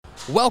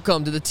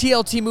Welcome to the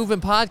TLT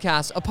Movement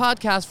Podcast, a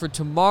podcast for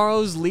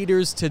tomorrow's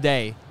leaders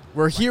today.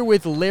 We're here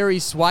with Larry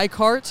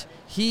Schweikart.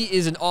 He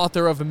is an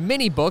author of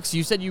many books.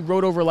 You said you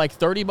wrote over like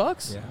 30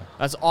 books? Yeah.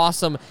 That's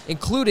awesome,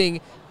 including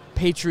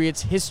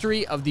Patriots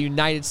History of the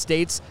United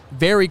States.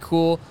 Very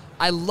cool.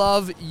 I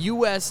love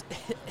U.S.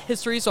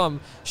 history, so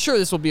I'm sure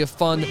this will be a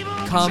fun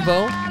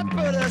combo.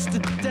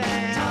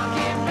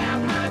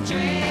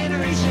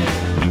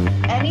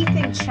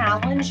 Anything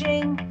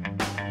challenging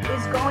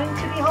is going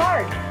to be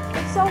hard.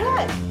 But so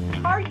what?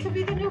 Hard could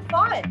be the new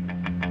fun.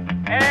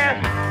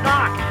 Ask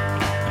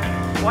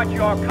not what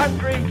your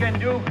country can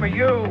do for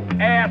you.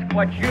 Ask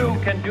what you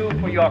can do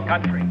for your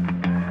country.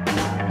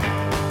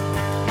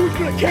 Who's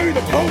going to carry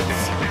the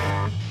boats?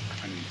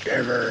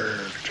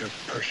 Endeavor to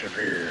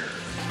persevere.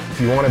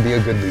 If you want to be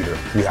a good leader,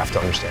 you have to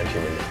understand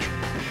human nature.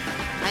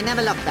 I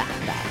never look back.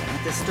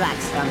 It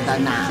distracts from the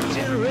now.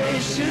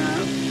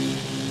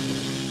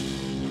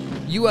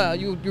 You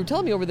were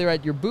telling me over there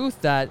at your booth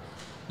that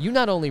you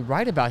not only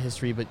write about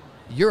history, but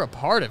you're a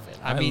part of it.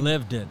 I mean,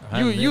 lived it.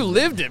 You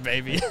lived it,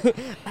 baby.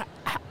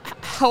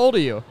 How old are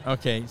you?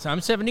 Okay, so I'm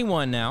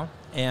 71 now,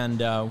 and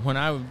when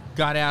I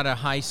got out of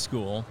high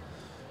school,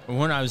 or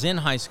when I was in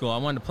high school, I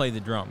wanted to play the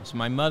drums.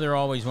 My mother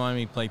always wanted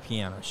me to play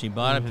piano. She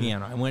bought a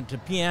piano. I went to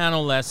piano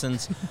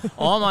lessons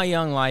all my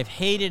young life,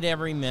 hated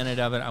every minute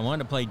of it. I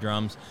wanted to play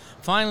drums.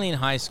 Finally, in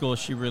high school,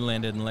 she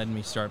relented and let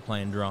me start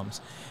playing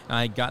drums.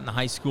 I got in the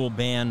high school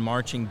band,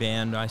 marching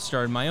band. I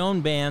started my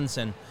own bands,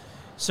 and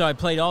so I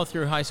played all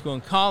through high school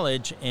and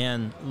college,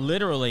 and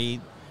literally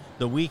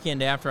the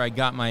weekend after I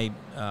got my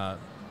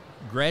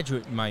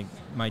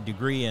my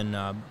degree in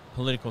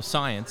political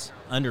science,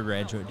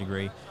 undergraduate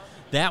degree,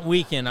 that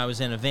weekend I was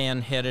in a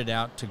van headed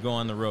out to go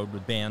on the road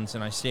with bands,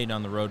 and I stayed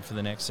on the road for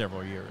the next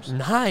several years.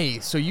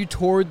 Nice. So you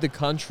toured the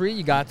country.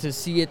 You got to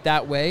see it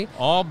that way.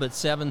 All but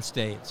 7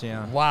 states,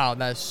 yeah. Wow,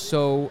 that's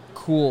so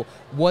cool.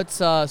 What's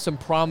some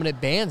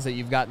prominent bands that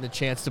you've gotten the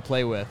chance to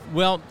play with?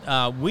 Well,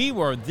 we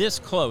were this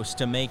close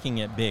to making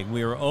it big.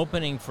 We were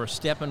opening for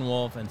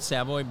Steppenwolf and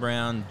Savoy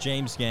Brown,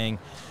 James Gang.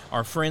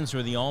 Our friends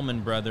were the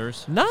Allman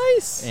Brothers.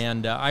 Nice.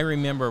 And I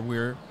remember we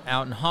were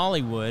out in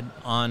Hollywood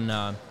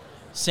on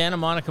Santa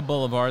Monica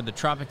Boulevard, the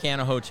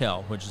Tropicana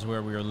Hotel, which is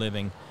where we were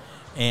living.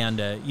 And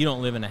you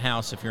don't live in a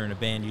house if you're in a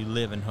band, you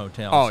live in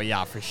hotels. Oh,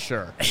 yeah, for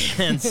sure.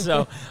 And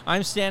so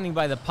I'm standing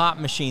by the pop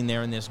machine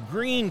there, and this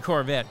green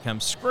Corvette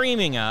comes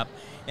screaming up,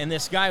 and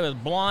this guy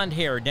with blonde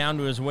hair down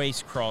to his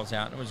waist crawls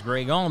out, and it was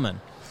Greg Allman.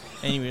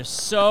 And he was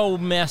so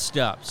messed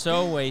up,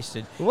 so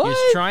wasted. What? He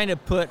was trying to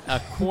put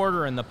a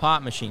quarter in the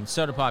pop machine.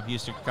 Soda pop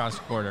used to cost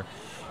a quarter.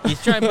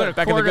 He's trying to put a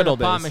Back in the quarter good in the old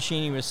pop days.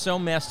 machine. He was so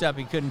messed up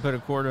he couldn't put a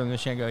quarter in the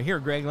machine. I go, "Here,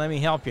 Greg, let me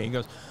help you." He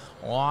goes,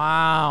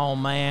 "Wow,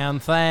 man,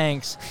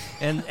 thanks."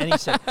 And he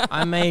said,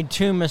 "I made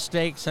 2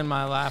 mistakes in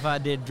my life. I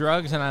did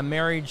drugs and I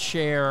married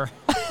Cher."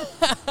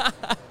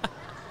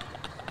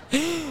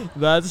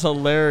 That's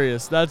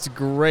hilarious. That's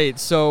great.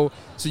 So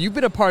you've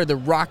been a part of the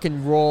rock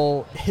and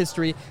roll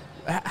history.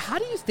 How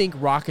do you think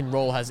rock and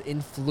roll has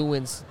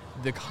influenced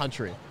the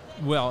country?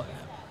 Well,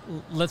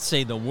 let's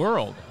say the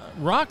world.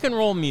 Rock and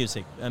roll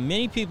music,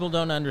 many people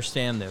don't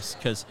understand this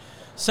because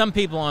some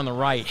people on the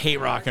right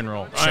hate rock and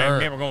roll. Sure. I'm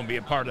never going to be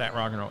a part of that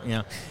rock and roll.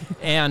 Yeah.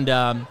 And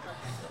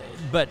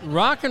but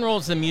rock and roll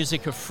is the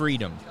music of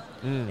freedom.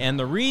 And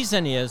the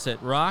reason is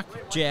that rock,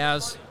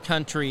 jazz,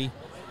 country,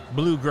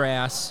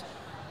 bluegrass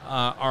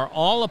are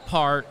all a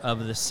part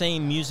of the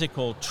same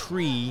musical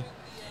tree.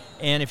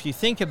 And if you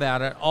think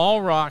about it,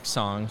 all rock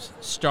songs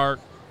start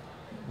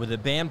with a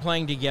band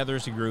playing together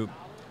as a group.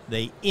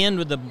 They end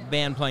with the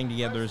band playing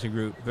together as a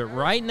group. But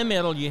right in the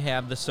middle, you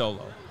have the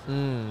solo,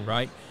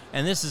 right?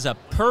 And this is a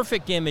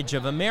perfect image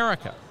of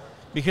America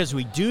because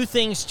we do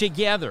things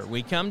together.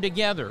 We come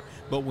together,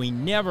 but we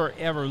never,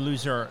 ever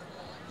lose our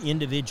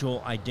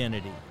individual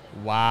identity.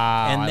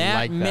 Wow, And I that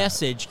like that.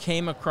 message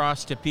came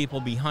across to people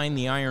behind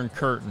the Iron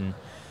Curtain.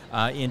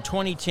 In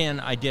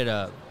 2010, I did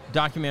a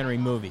documentary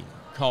movie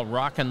called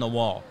Rockin' the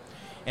Wall.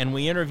 And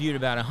we interviewed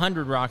about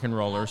 100 rock and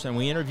rollers, and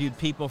we interviewed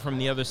people from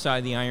the other side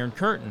of the Iron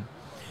Curtain.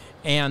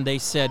 And they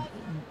said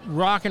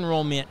rock and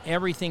roll meant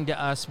everything to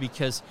us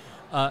because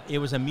it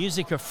was a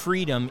music of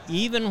freedom.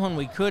 Even when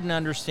we couldn't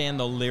understand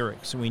the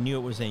lyrics, we knew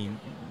it was a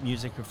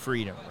music of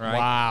freedom, right?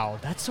 Wow,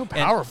 that's so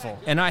powerful.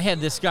 And I had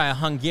this guy, a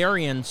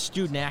Hungarian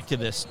student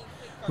activist,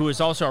 who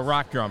was also a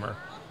rock drummer.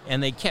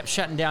 And they kept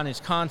shutting down his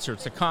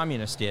concerts, the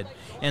communists did.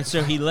 And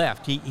so he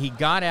left. He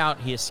got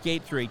out, he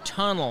escaped through a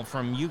tunnel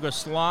from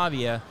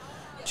Yugoslavia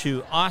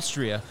to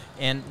Austria,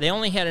 and they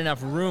only had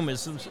enough room. It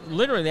was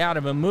literally out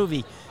of a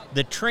movie.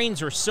 The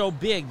trains were so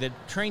big, the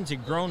trains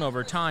had grown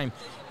over time,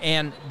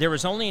 and there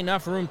was only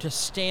enough room to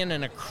stand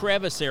in a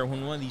crevice there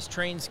when one of these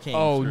trains came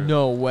through. Oh,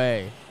 no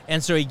way.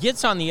 And so he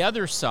gets on the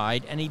other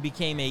side, and he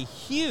became a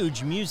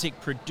huge music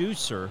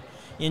producer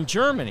in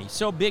Germany.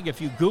 So big,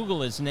 if you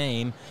Google his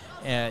name,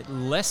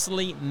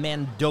 Leslie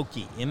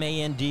Mandoki,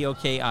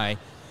 Mandoki,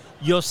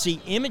 you'll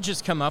see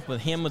images come up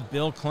with him with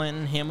Bill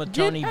Clinton, him with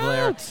Tony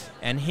Blair,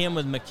 and him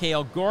with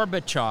Mikhail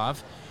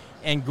Gorbachev.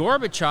 And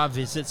Gorbachev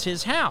visits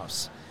his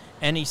house.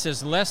 And he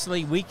says,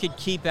 Leslie, we could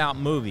keep out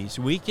movies.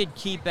 We could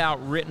keep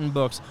out written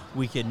books.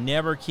 We could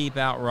never keep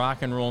out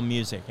rock and roll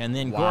music. And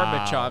then Wow.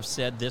 Gorbachev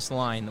said this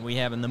line that we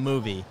have in the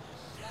movie,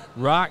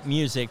 rock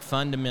music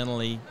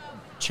fundamentally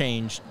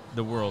changed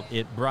the world.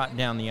 It brought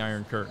down the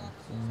Iron Curtain.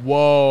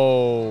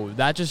 Whoa,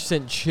 that just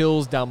sent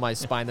chills down my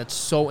spine. That's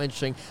so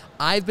interesting.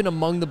 I've been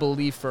among the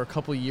belief for a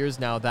couple of years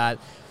now that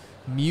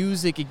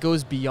music, it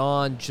goes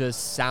beyond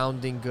just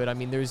sounding good. I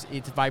mean,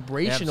 it's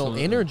vibrational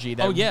Absolutely. energy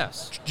that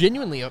yes.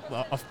 genuinely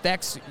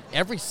affects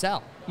every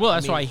cell. Well,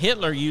 that's I mean, why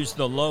Hitler used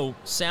the low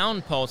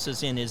sound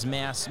pulses in his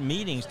mass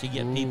meetings to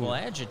get people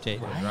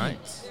agitated, right?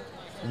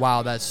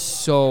 Wow, that's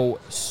so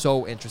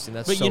interesting.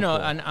 That's But so you know,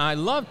 cool. and I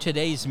love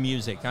today's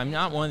music. I'm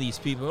not one of these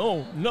people,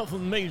 oh,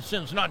 nothing made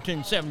since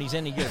 1970s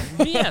any good.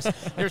 Yes,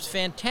 there's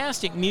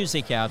fantastic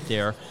music out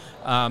there.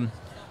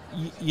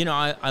 You know,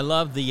 I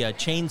love the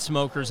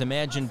Chainsmokers,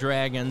 Imagine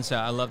Dragons.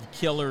 I love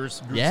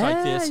Killers, groups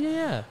like this.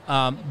 Yeah.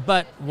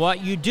 But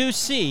what you do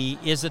see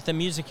is that the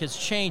music has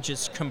changed.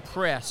 It's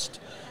compressed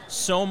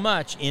so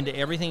much into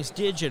everything's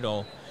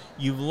digital.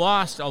 You've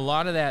lost a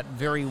lot of that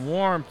very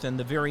warmth and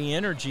the very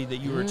energy that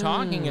you were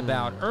talking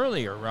about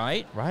earlier,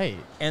 right? Right.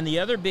 And the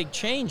other big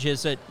change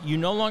is that you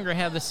no longer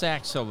have the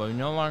sax solo. You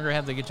no longer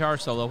have the guitar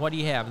solo. What do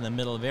you have in the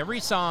middle of every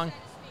song?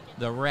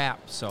 The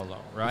rap solo,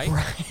 right?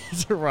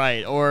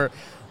 Right.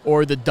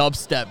 Or the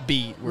dubstep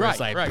beat where it's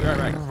like right.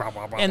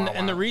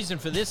 And the reason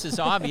for this is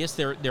obvious.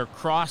 They're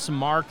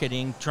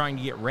cross-marketing, trying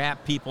to get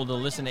rap people to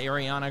listen to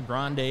Ariana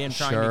Grande and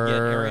trying to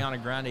get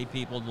Ariana Grande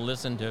people to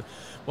listen to,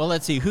 well,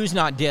 let's see, who's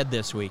not dead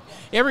this week?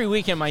 Every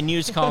week in my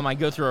news column, I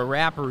go through a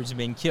rapper who's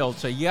been killed,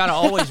 so you got to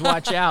always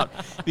watch out.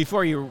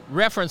 Before you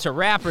reference a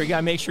rapper, you got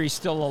to make sure he's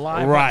still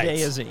alive. Right. What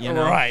day is it, you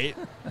know? Right.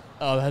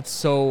 Oh, that's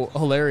so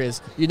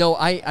hilarious. You know,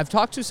 I've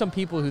talked to some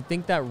people who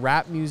think that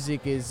rap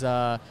music is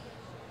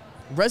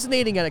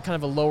resonating at a kind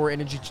of a lower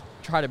energy to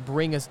try to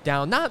bring us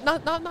down. Not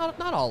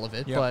all of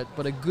it, Yep.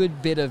 but a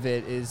good bit of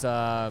it is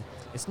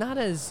it's not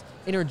as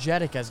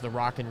energetic as the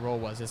rock and roll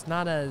was. It's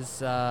not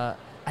as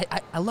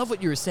I love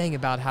what you were saying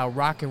about how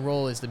rock and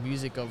roll is the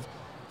music of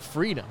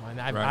freedom.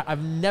 And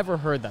I've never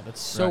heard that. That's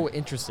so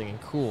interesting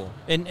and cool.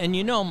 And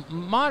you know,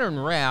 modern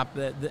rap,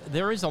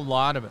 there is a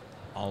lot of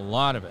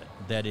it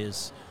that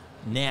is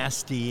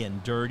nasty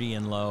and dirty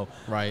and low.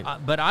 Right.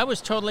 But I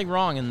was totally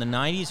wrong. In the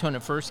 90s when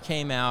it first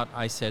came out,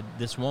 I said,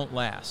 this won't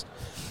last.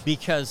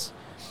 Because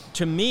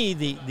to me,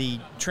 the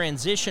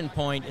transition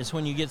point is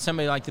when you get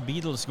somebody like the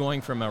Beatles going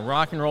from a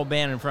rock and roll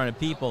band in front of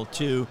people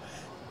to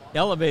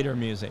elevator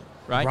music,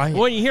 right?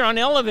 What do you hear on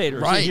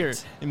elevators? Right. You hear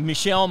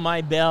Michelle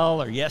My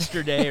Belle or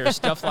Yesterday or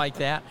stuff like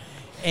that.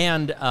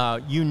 And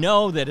you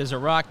know that as a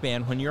rock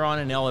band, when you're on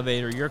an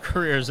elevator, your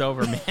career is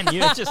over, man.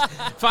 You just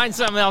find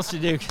something else to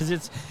do because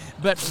it's.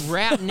 But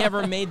rap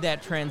never made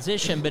that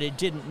transition, but it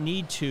didn't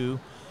need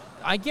to.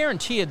 I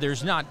guarantee you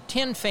there's not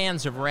 10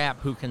 fans of rap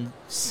who can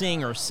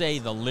sing or say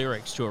the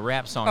lyrics to a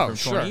rap song from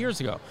 20 years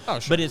ago. Oh,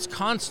 sure. But it's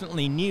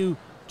constantly new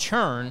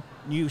churn,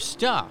 new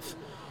stuff.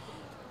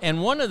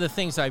 And one of the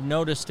things I've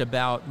noticed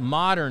about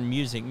modern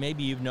music,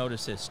 maybe you've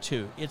noticed this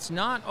too, it's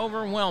not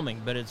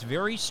overwhelming, but it's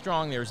very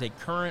strong. There's a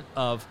current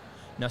of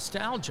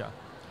nostalgia.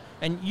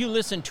 And you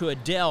listen to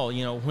Adele,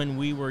 you know, when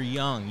we were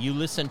young. You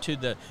listen to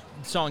the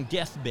song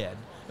Deathbed,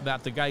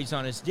 about the guy who's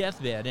on his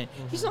deathbed, and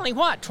he's only,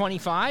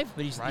 25?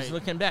 But he's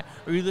looking back.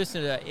 Or you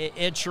listen to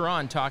Ed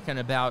Sheeran talking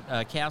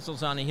about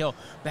Castles on a Hill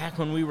back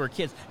when we were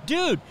kids.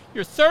 Dude,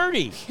 you're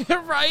 30.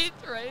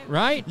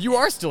 Right? You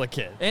are still a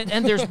kid.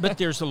 And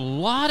there's a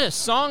lot of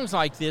songs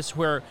like this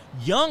where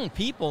young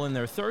people in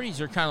their 30s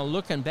are kind of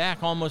looking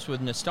back almost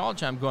with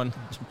nostalgia. I'm going,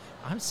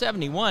 I'm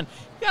 71.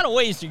 You got a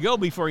ways to go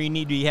before you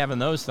need to be having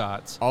those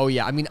thoughts. Oh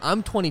yeah, I mean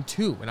I'm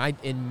 22,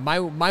 and my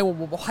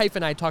wife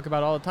and I talk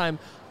about it all the time.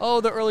 Oh,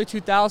 the early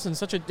 2000s,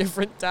 such a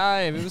different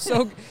time. It was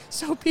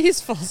so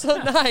peaceful, so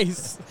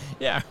nice.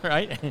 Yeah,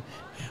 right.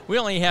 We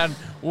only had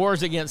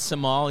wars against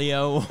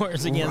Somalia,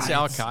 wars against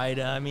Al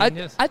Qaeda. I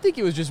mean, I think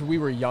it was just we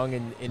were young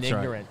and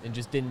ignorant right. and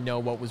just didn't know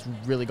what was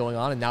really going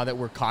on. And now that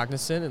we're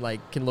cognizant and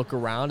like can look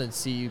around and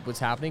see what's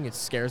happening, it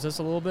scares us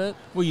a little bit.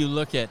 Well, you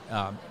look at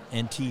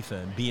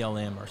Antifa and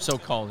BLM, or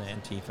so-called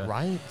Antifa,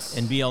 right?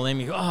 And BLM,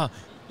 you go, oh,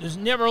 it was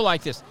never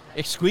like this.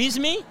 Excuse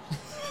me?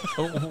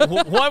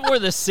 What were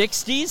the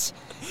 60s?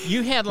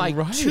 You had like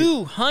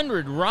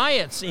 200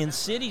 riots in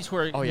cities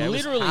where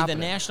literally the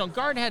National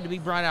Guard had to be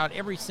brought out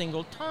every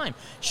single time.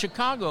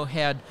 Chicago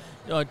had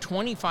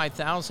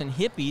 25,000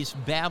 hippies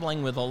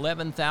battling with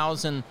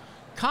 11,000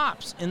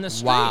 cops in the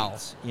streets. Wow.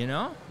 You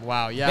know?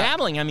 Wow, yeah.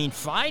 Battling, I mean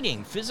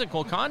fighting,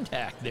 physical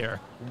contact there.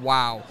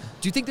 Wow.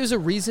 Do you think there's a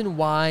reason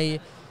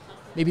why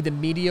maybe the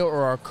media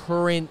or our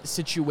current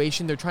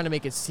situation, they're trying to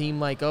make it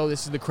seem like, oh,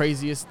 this is the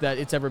craziest that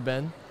it's ever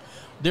been?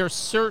 There's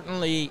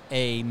certainly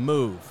a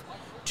move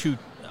to,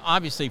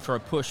 obviously, for a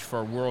push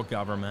for world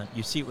government.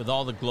 You see it with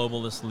all the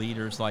globalist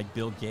leaders like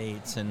Bill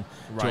Gates and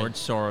George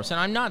Soros. And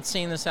I'm not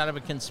saying this out of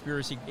a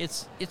conspiracy.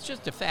 It's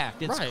just a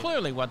fact. It's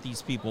clearly what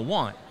these people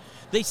want.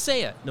 They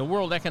say it. The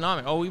World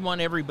Economic. Oh, we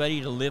want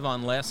everybody to live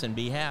on less and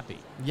be happy.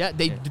 Yeah,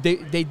 they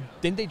didn't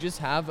they just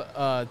have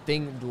a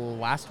thing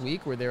last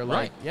week where they're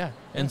like, Right. yeah.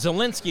 And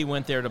Zelensky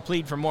went there to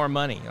plead for more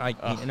money. Like,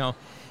 you know,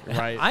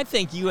 Right. I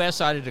think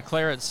U.S. ought to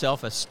declare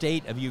itself a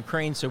state of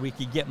Ukraine so we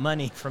could get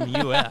money from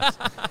U.S.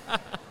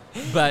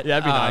 But Yeah,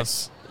 that'd be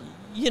nice.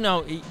 You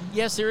know,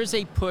 yes, there is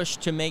a push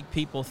to make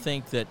people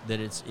think that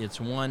it's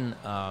one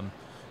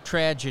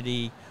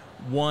tragedy,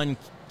 one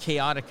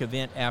chaotic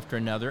event after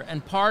another,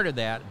 and part of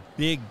that,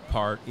 big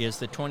part, is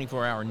the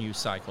 24-hour news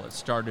cycle. It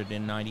started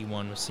in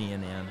 '91 with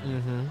CNN.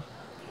 Mm-hmm.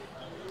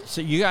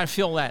 So you got to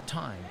fill that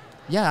time.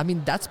 Yeah, I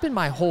mean, that's been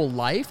my whole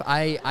life.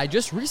 I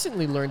just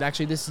recently learned,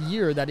 actually, this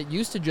year that it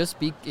used to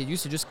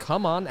just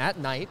come on at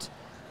night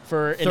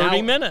for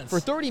 30 minutes. For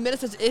 30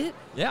 minutes, that's it?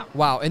 Yeah.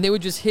 Wow, and they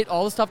would just hit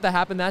all the stuff that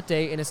happened that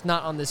day, and it's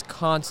not on this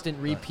constant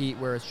repeat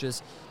where it's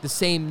just the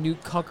same new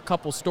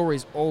couple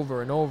stories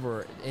over and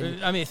over.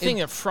 And, I mean, the thing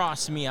that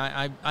frosts me,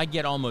 I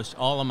get almost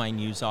all of my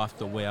news off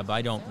the web.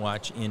 I don't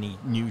watch any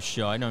news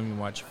show. I don't even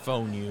watch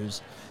faux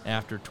news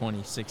after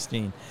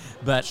 2016.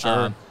 But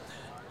Sure.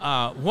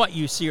 what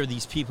you see are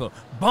these people,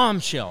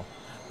 bombshell,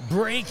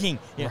 breaking,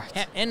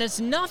 Right. and it's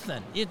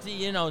nothing. It's,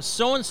 you know,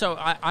 so-and-so,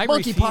 I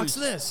monkeypox refuse.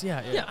 this,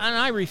 yeah. Yeah, and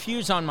I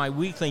refuse on my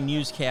weekly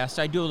newscast.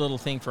 I do a little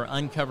thing for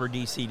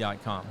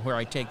uncoverdc.com where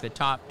I take the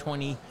top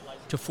 20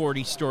 to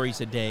 40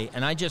 stories a day,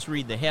 and I just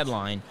read the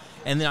headline,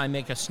 and then I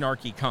make a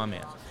snarky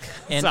comment.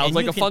 And, Sounds and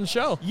like you a fun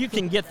show. You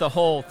can get the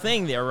whole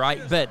thing there,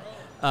 right? But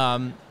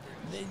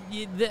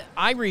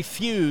I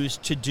refuse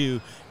to do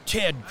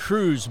Ted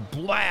Cruz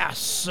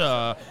blasts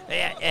at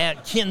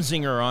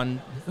Kinzinger on.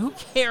 Who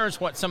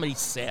cares what somebody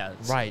says?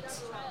 Right.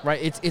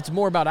 It's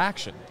more about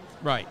action.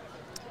 Right.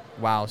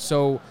 Wow.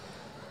 So,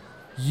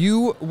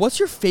 what's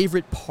your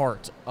favorite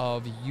part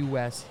of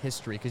U.S.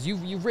 history? Because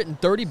you've written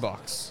 30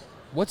 books.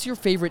 What's your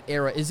favorite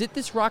era? Is it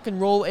this rock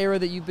and roll era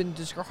that you've been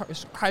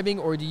describing,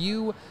 or do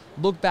you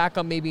look back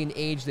on maybe an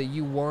age that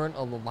you weren't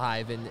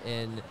alive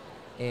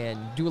and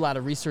do a lot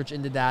of research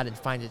into that and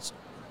find it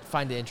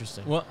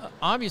interesting? Well,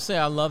 obviously,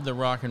 I love the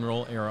rock and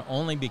roll era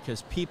only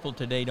because people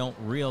today don't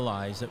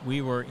realize that we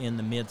were in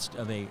the midst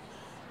of a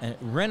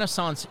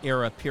Renaissance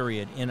era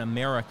period in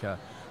America,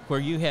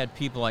 where you had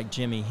people like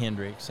Jimi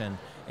Hendrix and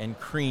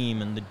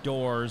Cream and the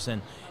Doors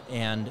and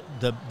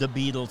the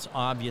Beatles,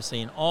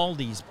 obviously, and all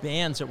these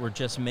bands that were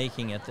just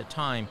making at the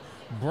time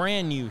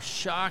brand new,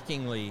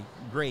 shockingly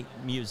great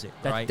music,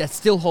 right? That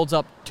still holds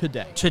up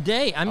today.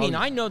 Today, I mean,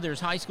 yeah. I know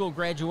there's high school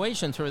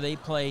graduations where they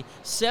play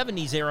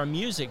 70s era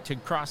music to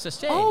cross the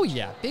stage. Oh,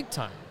 yeah, big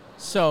time.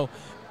 So,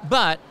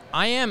 but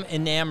I am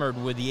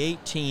enamored with the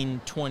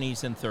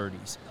 1820s and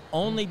 30s,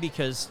 only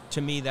because,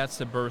 to me, that's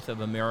the birth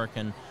of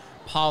American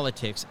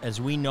politics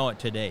as we know it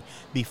today.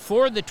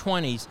 Before the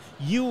 20s,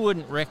 you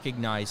wouldn't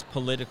recognize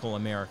political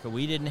America.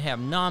 We didn't have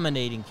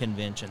nominating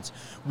conventions.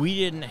 We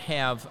didn't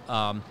have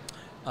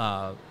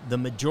the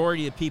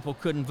majority of people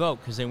couldn't vote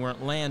because they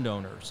weren't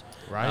landowners.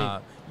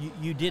 Right.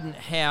 You didn't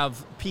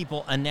have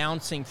people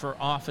announcing for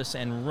office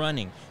and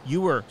running.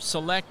 You were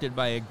selected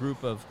by a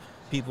group of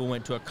people who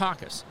went to a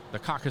caucus, the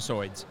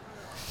caucasoids.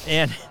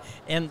 And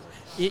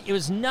it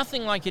was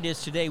nothing like it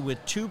is today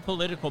with two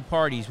political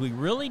parties. We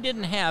really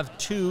didn't have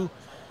two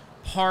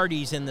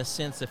parties in the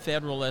sense the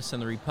Federalists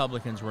and the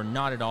Republicans were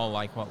not at all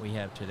like what we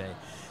have today.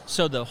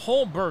 So the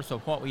whole birth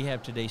of what we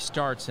have today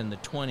starts in the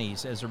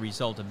 20s as a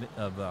result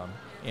of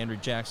Andrew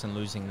Jackson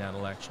losing that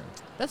election.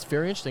 That's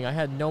very interesting. I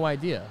had no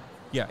idea.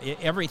 Yeah,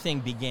 everything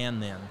began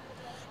then.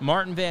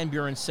 Martin Van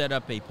Buren set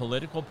up a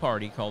political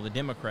party called the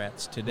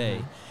Democrats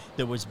today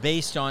that was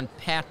based on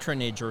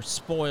patronage or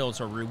spoils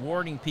or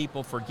rewarding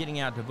people for getting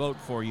out to vote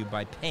for you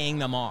by paying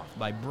them off,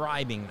 by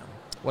bribing them.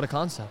 What a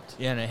concept.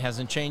 Yeah, and it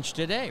hasn't changed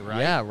today, right?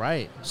 Yeah,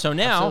 right. So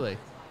now, Absolutely.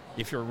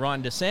 if you're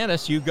Ron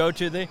DeSantis, you go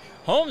to the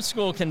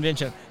homeschool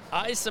convention.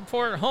 I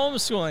support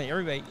homeschooling.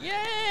 Everybody,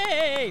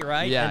 yay,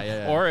 right?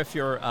 Yeah. Or if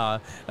you're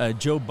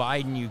Joe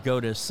Biden, you go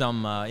to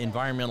some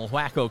environmental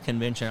wacko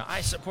convention.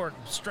 I support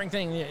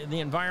strengthening the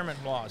environment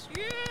laws.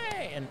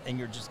 Yay! And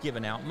you're just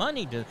giving out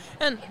money to.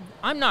 And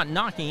I'm not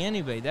knocking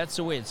anybody. That's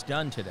the way it's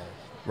done today.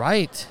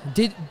 Right.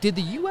 Did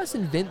the U.S.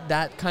 invent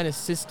that kind of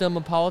system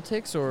of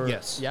politics? Or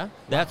Yes. Yeah?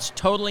 That's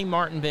totally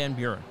Martin Van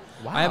Buren.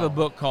 Wow. I have a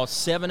book called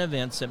 7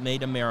 Events That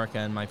Made America,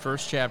 and my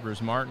first chapter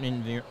is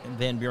Martin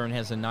Van Buren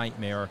has a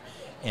nightmare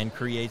and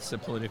creates the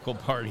political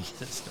party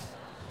system.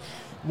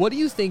 What do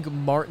you think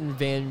Martin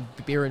Van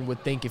Buren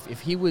would think if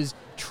he was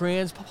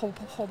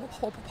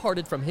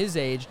transported from his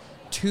age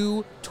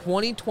to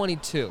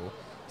 2022,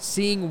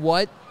 seeing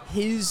what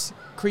his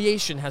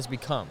creation has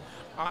become?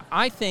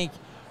 I think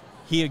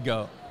he'd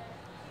go,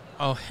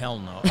 oh, hell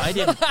no.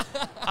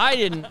 I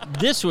didn't.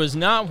 This was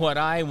not what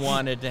I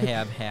wanted to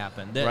have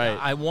happen.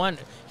 Right.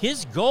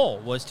 His goal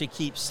was to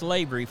keep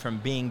slavery from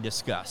being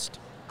discussed.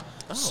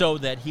 So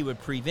that he would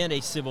prevent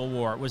a civil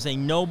war. It was a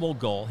noble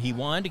goal. He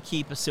wanted to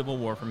keep a civil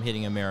war from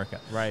hitting America.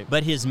 Right.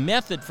 But his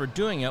method for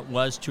doing it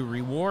was to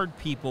reward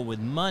people with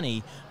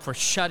money for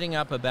shutting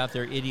up about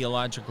their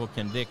ideological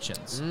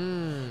convictions.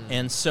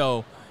 And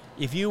so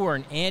if you were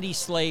an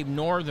anti-slave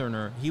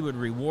Northerner, he would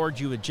reward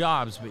you with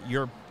jobs, but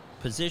your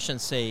position,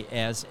 say,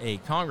 as a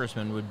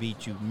congressman would be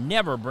to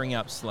never bring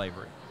up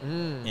slavery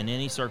in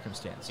any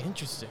circumstance.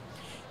 Interesting.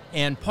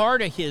 And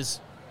part of his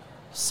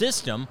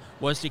system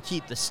was to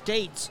keep the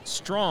states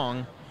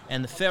strong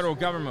and the federal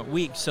government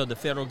weak, so the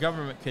federal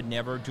government could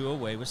never do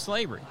away with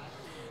slavery.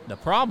 The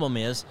problem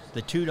is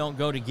the two don't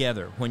go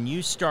together. When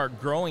you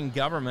start growing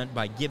government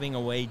by giving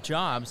away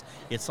jobs,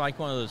 it's like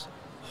one of those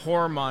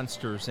horror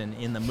monsters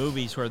in the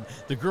movies where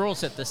the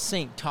girl's at the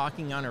sink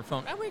talking on her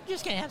phone. Oh, we're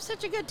just going to have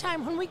such a good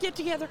time when we get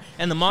together.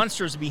 And the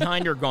monster's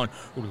behind her going,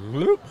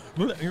 bloop,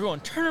 bloop. You're going,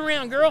 turn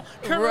around, girl,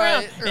 turn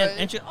around.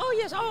 And she, oh,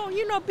 yes, oh,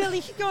 you know, Billy,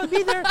 he's going to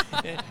be there.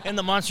 And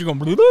the monster going,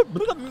 bloop,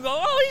 bloop. You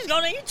go, oh, he's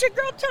going to eat your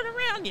girl, turn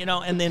around, you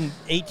know. And then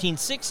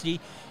 1860,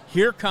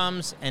 here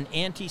comes an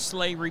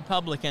anti-slave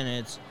Republican, and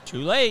it's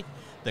too late.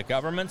 The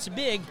government's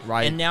big.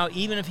 Right. And now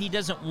even if he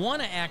doesn't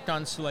want to act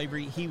on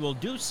slavery, he will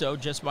do so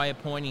just by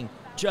appointing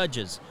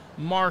judges,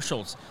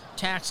 marshals,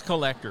 tax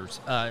collectors,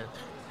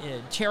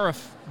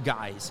 tariff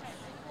guys,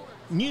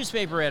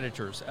 newspaper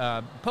editors,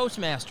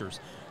 postmasters.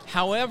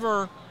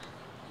 However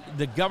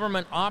the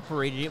government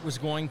operated, it was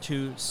going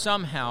to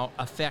somehow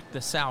affect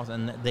the South.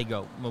 And they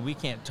go, well, we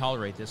can't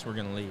tolerate this. We're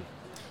going to leave.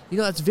 You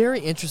know, that's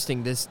very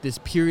interesting, this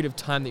period of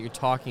time that you're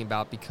talking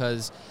about,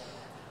 because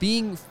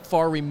being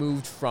far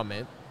removed from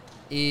it,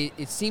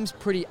 it seems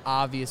pretty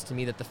obvious to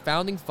me that the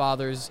Founding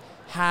Fathers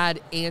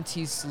had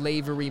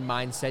anti-slavery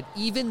mindset,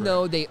 even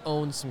though they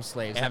owned some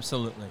slaves.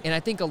 Absolutely. And I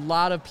think a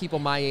lot of people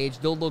my age,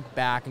 they'll look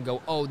back and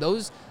go, oh,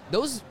 those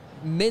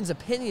men's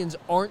opinions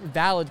aren't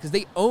valid because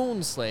they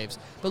owned slaves.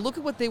 But look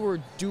at what they were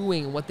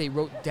doing and what they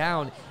wrote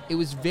down. It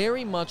was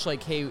very much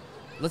like, hey,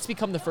 let's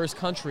become the first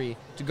country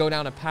to go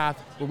down a path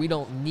where we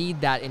don't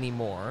need that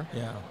anymore.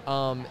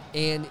 Yeah.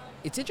 And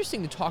it's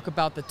interesting to talk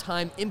about the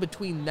time in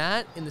between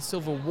that and the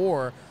Civil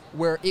War,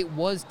 where it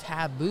was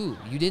taboo.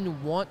 You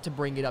didn't want to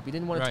bring it up. You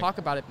didn't want to talk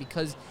about it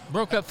because...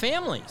 broke up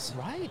families.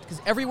 Right,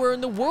 because everywhere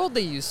in the world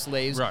they used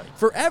slaves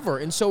forever.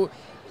 And so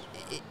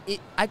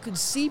I could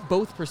see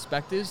both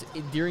perspectives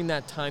during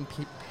that time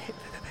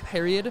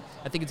period.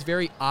 I think it's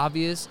very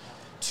obvious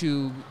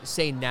to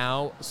say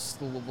now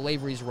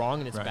slavery is wrong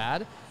and it's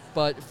bad.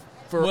 But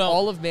for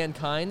all of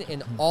mankind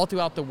and all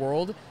throughout the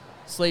world,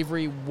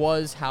 slavery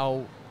was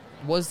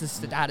the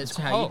status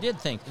quo. How you did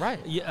think. Right.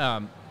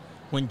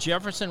 When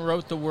Jefferson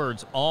wrote the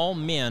words, all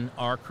men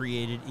are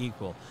created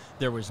equal,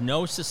 there was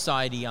no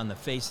society on the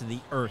face of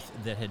the earth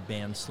that had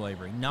banned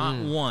slavery. Not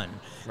one.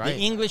 Right. The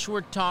English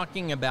were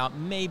talking about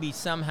maybe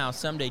somehow,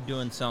 someday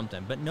doing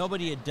something, but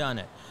nobody had done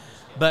it.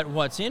 But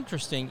what's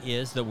interesting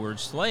is the word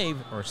slave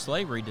or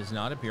slavery does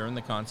not appear in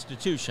the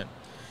Constitution.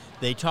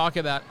 They talk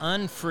about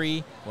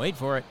unfree, wait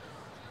for it,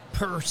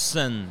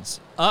 persons.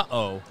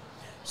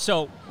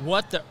 So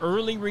what the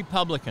early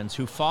Republicans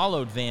who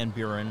followed Van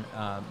Buren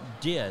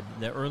did,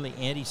 the early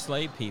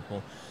anti-slave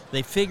people,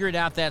 they figured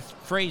out that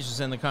phrase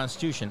was in the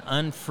Constitution,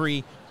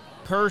 unfree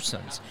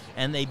persons.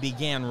 And they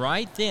began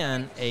right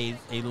then a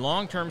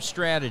long-term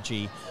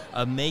strategy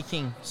of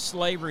making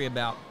slavery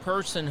about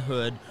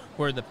personhood,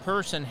 where the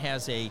person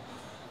has a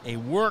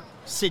work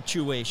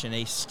situation,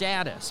 a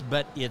status,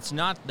 but it's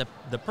not,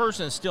 the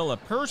person is still a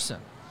person.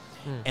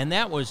 And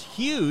that was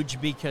huge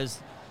because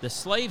the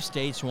slave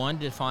states wanted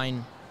to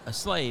define a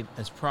slave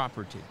as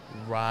property.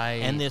 Right.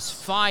 And this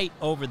fight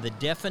over the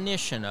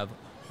definition of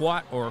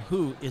what or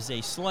who is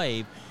a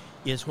slave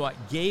is what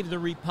gave the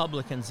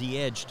Republicans the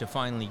edge to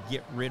finally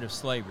get rid of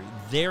slavery.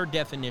 Their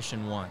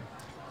definition won.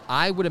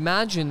 I would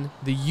imagine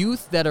the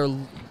youth that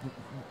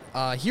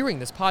are hearing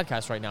this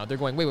podcast right now, they're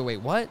going, wait,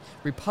 what?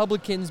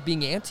 Republicans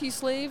being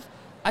anti-slave?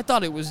 I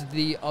thought it was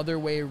the other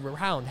way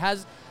around.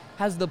 Has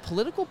the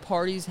political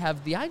parties,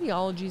 have the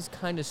ideologies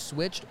kind of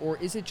switched, or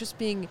is it just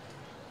being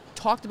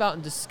talked about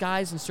and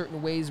disguised in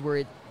certain ways where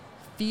it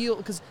feels,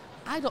 because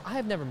I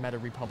have never met a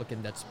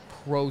Republican that's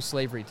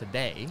pro-slavery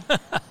today,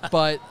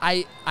 but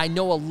I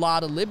know a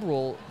lot of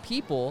liberal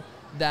people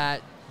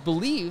that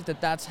believe that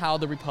that's how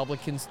the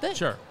Republicans think.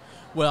 Sure.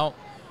 Well,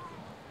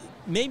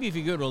 maybe if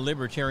you go to a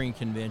libertarian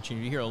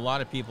convention, you hear a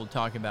lot of people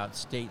talk about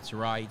states'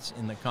 rights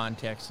in the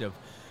context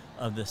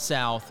of the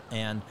South,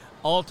 and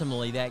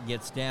ultimately that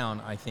gets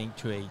down, I think,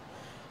 to a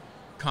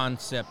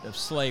concept of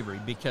slavery,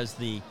 because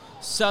the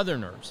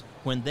Southerners,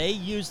 when they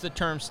used the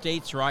term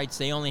states' rights,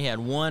 they only had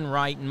one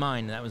right in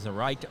mind, and that was the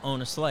right to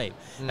own a slave.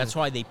 That's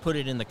why they put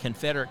it in the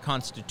Confederate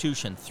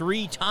Constitution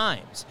 3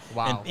 times.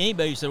 Wow. And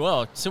anybody who said,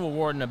 well, Civil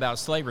War isn't about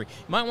slavery,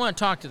 you might want to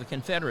talk to the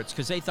Confederates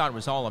because they thought it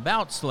was all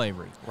about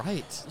slavery.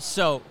 Right.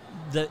 So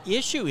the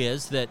issue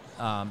is that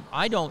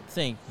I don't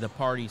think the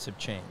parties have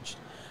changed.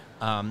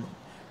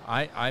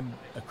 I'm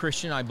a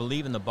Christian. I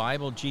believe in the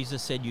Bible.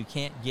 Jesus said you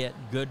can't get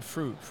good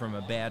fruit from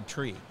a bad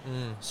tree.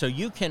 So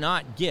you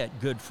cannot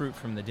get good fruit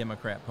from the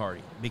Democrat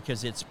Party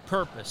because its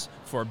purpose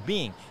for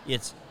being,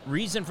 its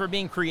reason for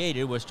being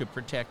created was to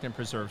protect and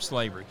preserve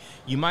slavery.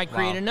 You might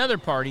create another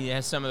party that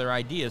has some of their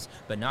ideas,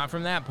 but not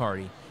from that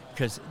party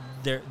because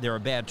they're a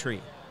bad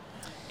tree.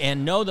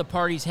 And no, the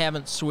parties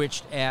haven't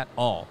switched at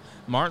all.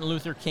 Martin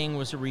Luther King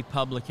was a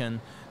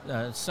Republican.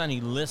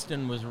 Sonny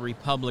Liston was a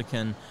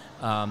Republican.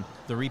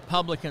 The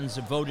Republicans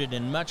voted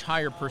in much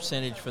higher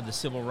percentage for the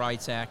Civil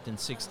Rights Act in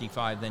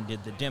 '65 than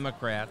did the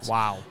Democrats.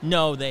 Wow.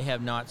 No, they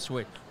have not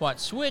switched. What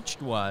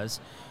switched was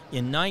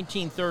in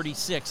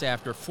 1936,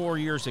 after 4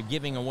 years of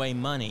giving away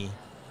money,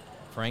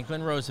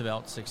 Franklin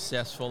Roosevelt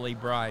successfully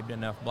bribed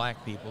enough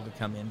black people to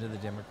come into the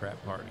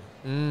Democrat Party.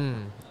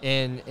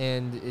 And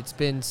it's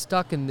been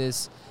stuck in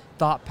this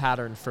thought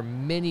pattern for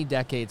many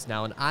decades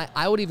now. And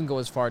I would even go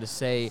as far to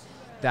say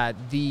that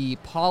the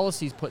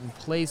policies put in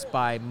place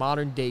by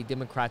modern-day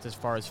Democrats as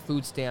far as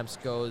food stamps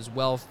goes,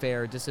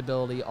 welfare,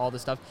 disability, all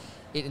this stuff,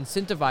 it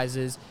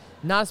incentivizes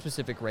not a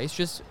specific race,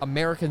 just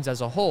Americans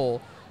as a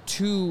whole,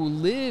 to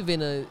live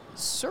in a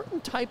certain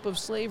type of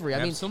slavery. I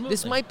Absolutely. mean,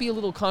 this might be a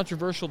little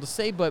controversial to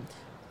say, but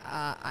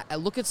I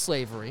look at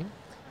slavery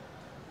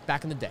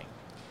back in the day.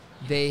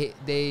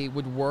 They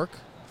would work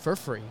for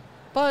free,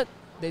 but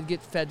they'd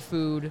get fed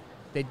food,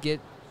 they'd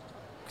get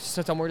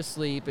somewhere to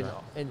sleep,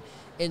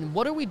 and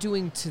what are we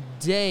doing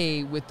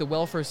today with the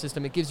welfare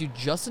system? It gives you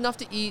just enough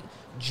to eat,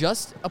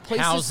 just a place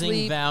to sleep.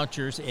 Housing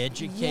vouchers,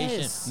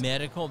 education, Yes.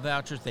 medical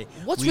vouchers.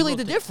 What's really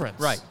the difference?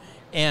 Right.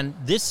 And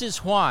this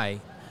is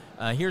why,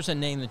 here's a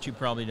name that you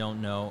probably don't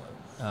know,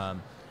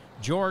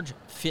 George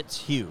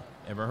Fitzhugh.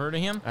 Ever heard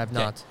of him? I have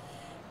not.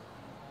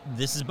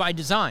 This is by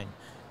design.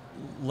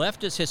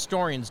 Leftist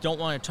historians don't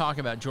want to talk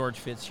about George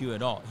Fitzhugh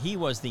at all. He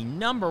was the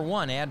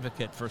 #1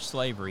 advocate for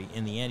slavery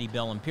in the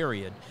antebellum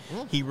period.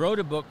 He wrote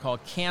a book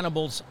called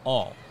Cannibals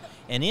All.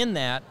 And in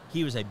that,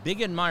 he was a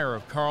big admirer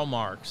of Karl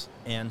Marx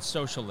and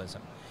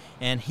socialism.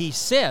 And he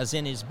says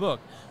in his book,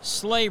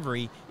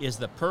 slavery is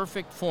the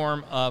perfect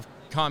form of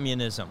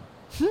communism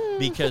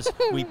because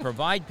we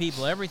provide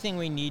people everything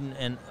we need,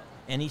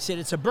 and he said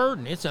it's a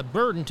burden. It's a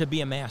burden to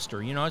be a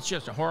master. You know, it's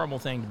just a horrible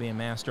thing to be a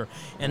master.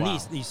 And Wow.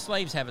 these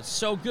slaves have it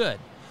so good.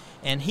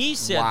 And he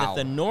said Wow. that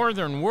the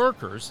northern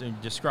workers, and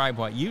describe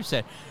what you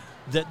said,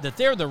 that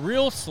they're the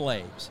real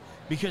slaves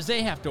because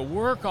they have to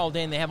work all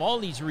day and they have all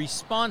these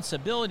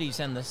responsibilities.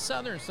 And the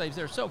southern slaves,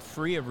 they're so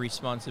free of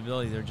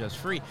responsibility, they're just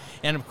free.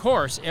 And of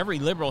course, every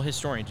liberal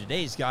historian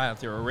today's guy out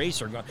there,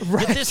 eraser, going,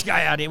 Right. get this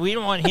guy out of here. We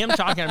don't want him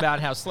talking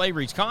about how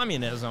slavery's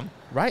communism.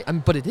 Right? I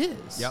mean, but it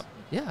is. Yep.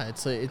 Yeah,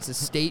 it's a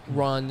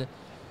state-run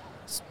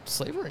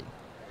slavery.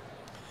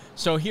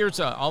 So here's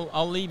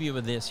I'll leave you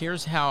with this.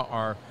 Here's how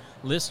our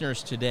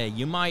listeners today,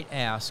 you might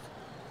ask,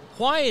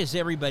 why does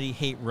everybody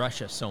hate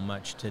Russia so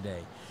much today?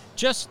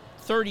 Just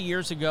 30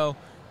 years ago,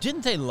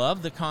 didn't they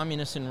love the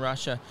communists in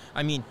Russia?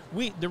 I mean,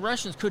 the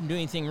Russians couldn't do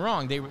anything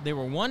wrong. They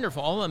were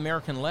wonderful. All the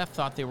American left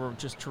thought they were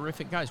just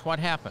terrific guys. What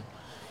happened?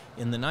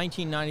 In the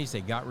 1990s,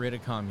 they got rid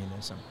of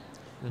communism.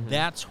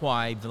 That's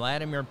why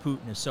Vladimir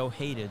Putin is so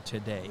hated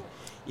today,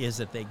 is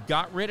that they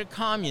got rid of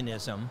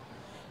communism,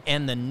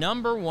 and the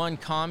 #1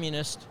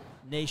 communist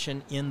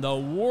nation in the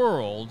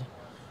world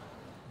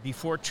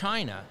before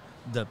China,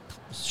 the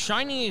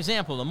shining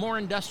example, the more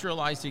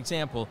industrialized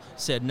example,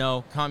 said,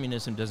 no,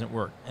 communism doesn't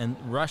work. And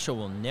Russia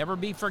will never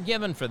be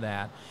forgiven for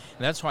that.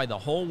 And that's why the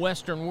whole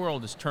Western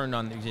world is turned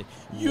on.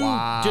 You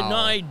Wow.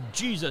 denied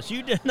Jesus.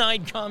 You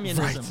denied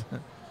communism.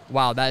 Right.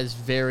 Wow, that is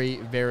very,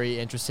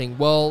 very interesting.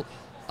 Well,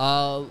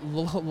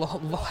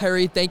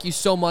 Larry, thank you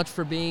so much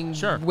for being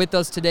Sure. with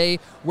us today.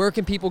 Where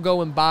can people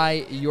go and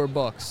buy your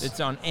books?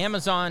 It's on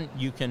Amazon.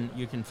 You can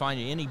find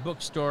it in any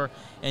bookstore,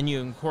 and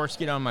you can, of course,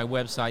 get on my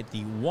website,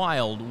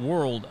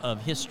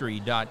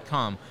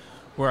 thewildworldofhistory.com,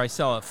 where I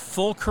sell a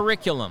full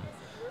curriculum,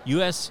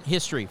 U.S.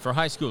 history for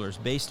high schoolers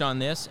based on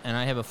this, and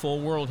I have a full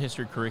world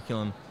history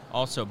curriculum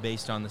also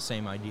based on the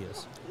same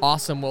ideas.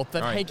 Awesome. Well,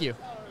 All right. thank you.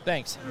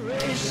 Thanks.